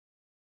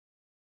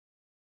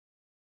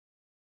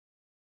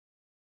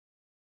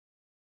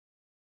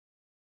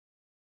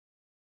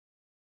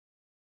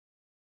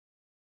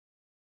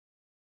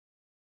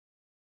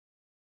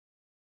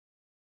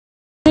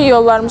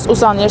yollarımız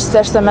uzanır,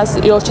 istər-istəməz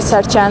yol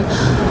keçərkən,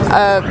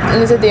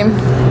 necə deyim,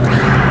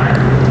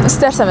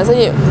 istər-istəməz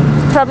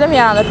problem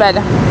yaranır,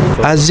 bəli.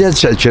 Əziyyət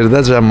çəkir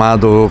də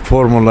cəmaət o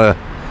Formula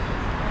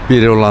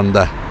 1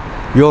 olanda.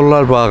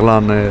 Yollar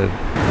bağlanır.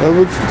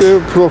 Bu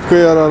probka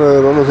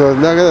yaranır,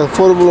 nə qədər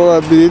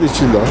formulalar bilir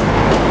içində.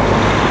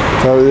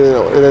 Tabii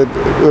elə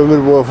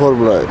ömür boyu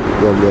formula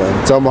yollayır.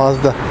 Cəmaatı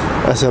da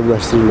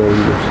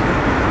əsəbləşdirirlər.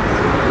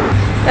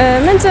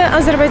 Məncə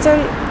Azərbaycan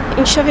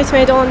inkişaf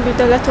etməkdə olan bir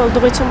dövlət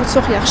olduğu üçün bu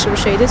çox yaxşı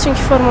bir şeydir.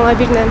 Çünki Formula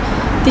 1 ilə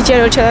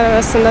digər ölkələr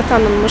arasında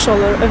tanınmış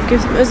olur,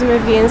 öz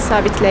mövqeyini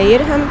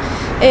sabitləyir. Həm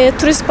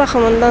turist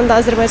baxımından da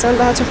Azərbaycan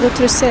daha çox da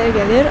turistlər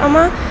gəlir.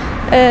 Amma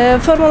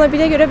Formula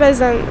 1-ə görə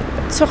bəzən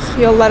çox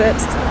yolları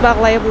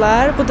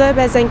bağlayıblar. Bu da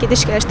bəzən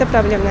gediş-gəlişdə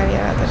problemlər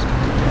yaradır.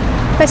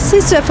 Bəs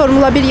sizcə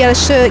Formula 1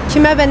 yarışı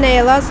kimə və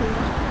nəyə lazımdır?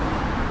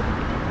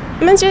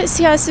 Məncə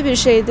siyasi bir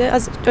şeydir.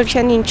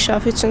 Ölkənin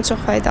inkişafı üçün çox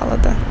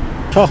faydalıdır.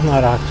 Çox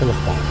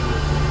narahatçılıq var.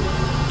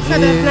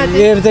 Səbəb nədir?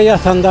 Evdə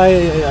yatanda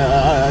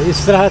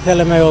istirahət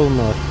eləmək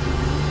olmur.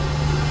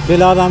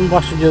 Belə adamın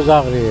başı göz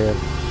ağrıyır.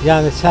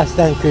 Yəni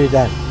səsdən,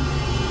 köydən.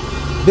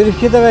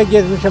 Bir-iki dəfə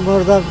gezmişəm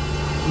orada,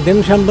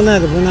 demişəm bu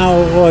nədir, bu nə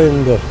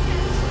oyundur.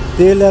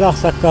 Deyirlər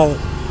ağsaqqal,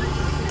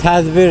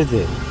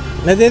 tədbirdir.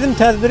 Nə dedim,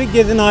 tədbiri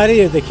gedin ayrı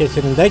yerdə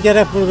keçirin də,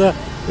 gərək burada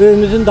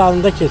öyümüzün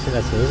dalında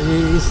keçirəsiniz.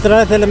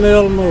 İstirahət eləmək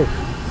olmur.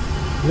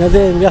 Nə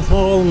deyim,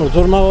 yatmaq olmur,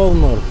 durmaq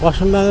olmur.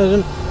 Başım mən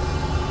özüm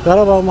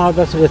Qarabağ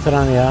müharibəsi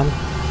veteranıyam.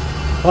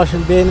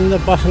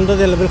 Başımda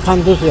da elə bir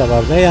konduzya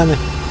var da, yəni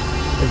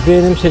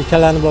beynim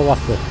sirkələnib o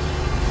vaxtı.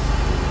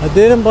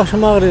 Deyirəm,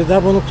 başım ağrıyır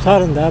da, bunu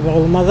qutarın da,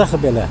 olmaz axı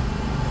belə.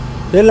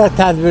 Deyirlər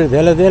tədbirdir,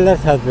 elə deyirlər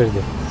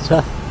tədbirdir.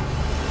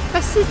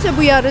 Bəs sizcə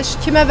bu yarış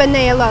kimə və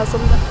nəyə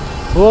lazımdır?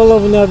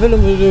 Valla bu nə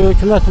bilim,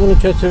 hökumət bunu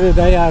keçirir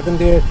də,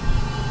 yəqin deyir.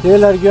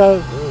 Deyirlər ki,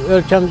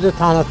 ölkəmizi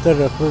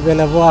tanıtdırırıq, bu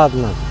belə bu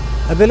adla.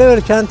 Belə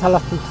ölkəni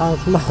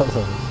tanıtmaq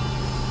olur.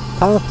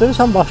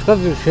 Tanıtdırırsan başqa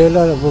bir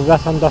şeylər, bu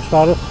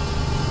vətəndaşları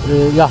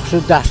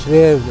yaxşı dərs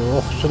ver,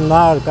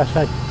 oxusunlar,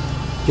 qəşəng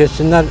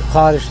geçsinlər,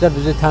 xaricdə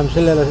bizi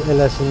təmsil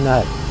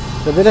eləsinlər.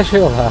 Belə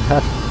şey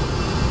olar.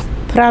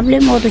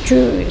 Problem odur ki,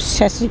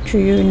 səsi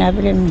küyü, nə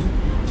bilim,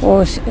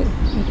 o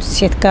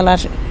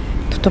setkalar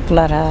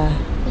tutublar,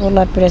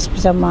 onlar biraz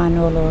bizə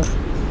mani olur.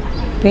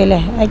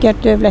 Belə,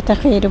 əgər dövlətə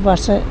xeyri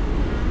varsa,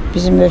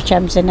 bizim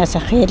ölkəmizə nəsə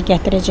xeyir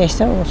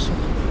gətirəcəksə olsun.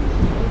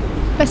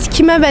 Bəs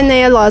kimə və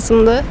nəyə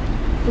lazımdır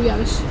bu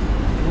yarış?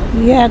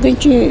 Yəqin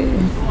ki,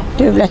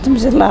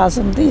 dövlətimizə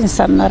lazımdır,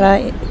 insanlara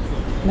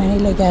mənə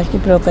elə gəlir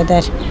ki, bir o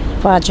qədər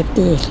vacib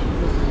deyil.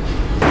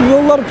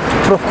 Yollar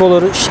probka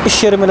olur, iş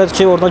yerim elədir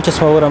ki, oradan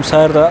keçmək oluram,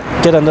 səhər də,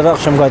 gedəndə də,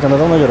 axşam qaydanda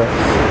da ona görə.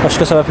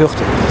 Başqa səbəb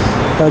yoxdur.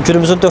 Yəni,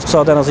 günümüzün 4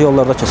 saat ən azı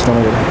yollarda keçir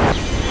ona görə.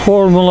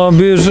 Formula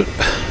 1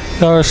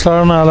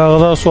 yarışlarına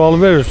əlaqədar sual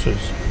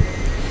verirsiniz.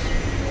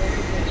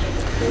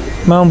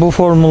 Mən bu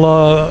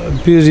Formula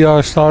 1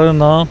 yarışları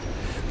ilə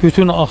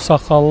bütün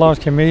ağsaqqallar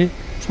kimi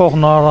çox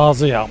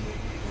narazıyam.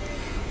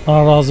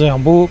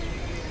 Bu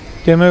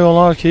demək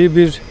olar ki,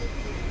 bir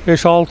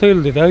 5-6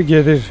 ildir də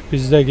gedir,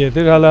 bizdə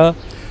gedir. Hələ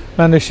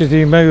mən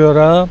eşitdiyimə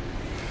görə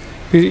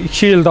bir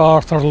 2 ildə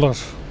artırılır.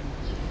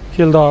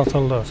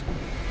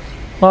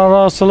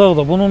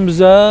 Narazılıqdır. Bunun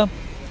bizə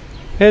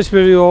heç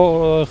bir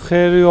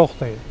xeyri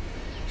yoxdur.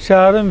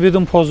 Şəhərin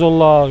vidini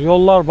pozurlar,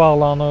 yollar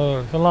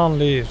bağlanır,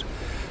 filanlayır.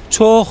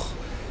 Çox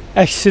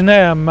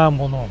əksinəyəm mən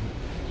bunun.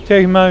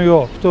 Tek mən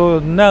yox.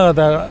 Nə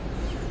qədər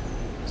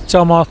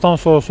cəmaatdan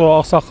soruşsa,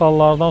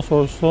 ağsaqqallardan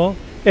soruşsa,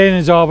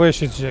 eyni cavabı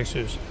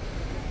eşitəcəksiniz.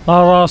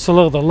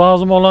 Narazılıqdır.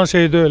 Lazım olan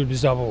şey deyil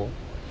bizə bu.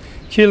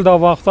 2 ildə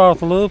vaxt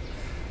artılıb,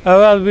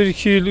 əvvəl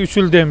 1-2 il, 3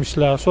 il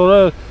demişlər.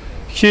 Sonra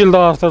 2 ildə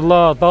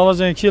artırlar,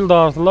 dalacan 2 ildə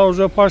artırlar.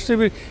 Oca başlı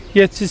bir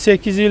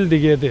 7-8 ildir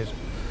gedir.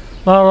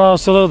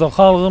 Narazılıqdır.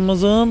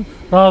 Xalqımızın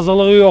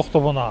razılığı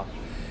yoxdur buna.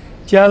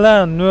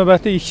 Gələn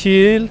növbəti 2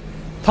 il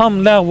tam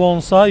ləğv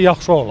olunsa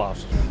yaxşı olar.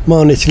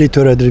 Maneçilik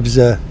törədir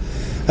bizə,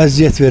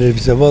 əziyyət verir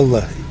bizə,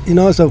 valla.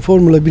 İnanırsan,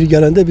 Formula 1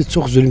 gələndə biz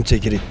çox zülüm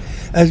çəkirik.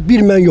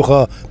 Bir mən yox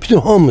ha,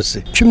 bütün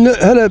hamısı. Kimlə,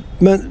 hələ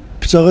mən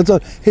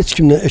bıçağıdan heç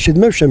kimdən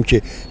eşitməmişəm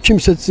ki,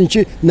 kimsə desin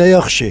ki, nə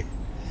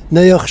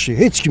yaxşı,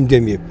 heç kim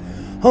deməyib.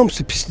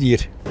 Hamısı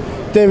pisləyir.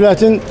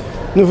 Devlətin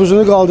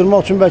nüfuzunu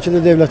qaldırmaq üçün bəlkə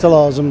də devlətə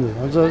lazımdır.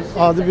 Ancaq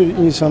adi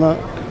bir insana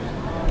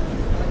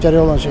gərək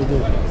olan şey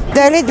deyil.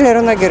 Dəlidirlər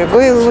ona görə,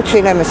 qoy uluç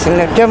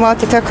eləməsinlər.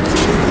 Cəmaati tak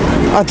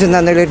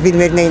acından ölür,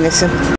 bilmir neyləsin.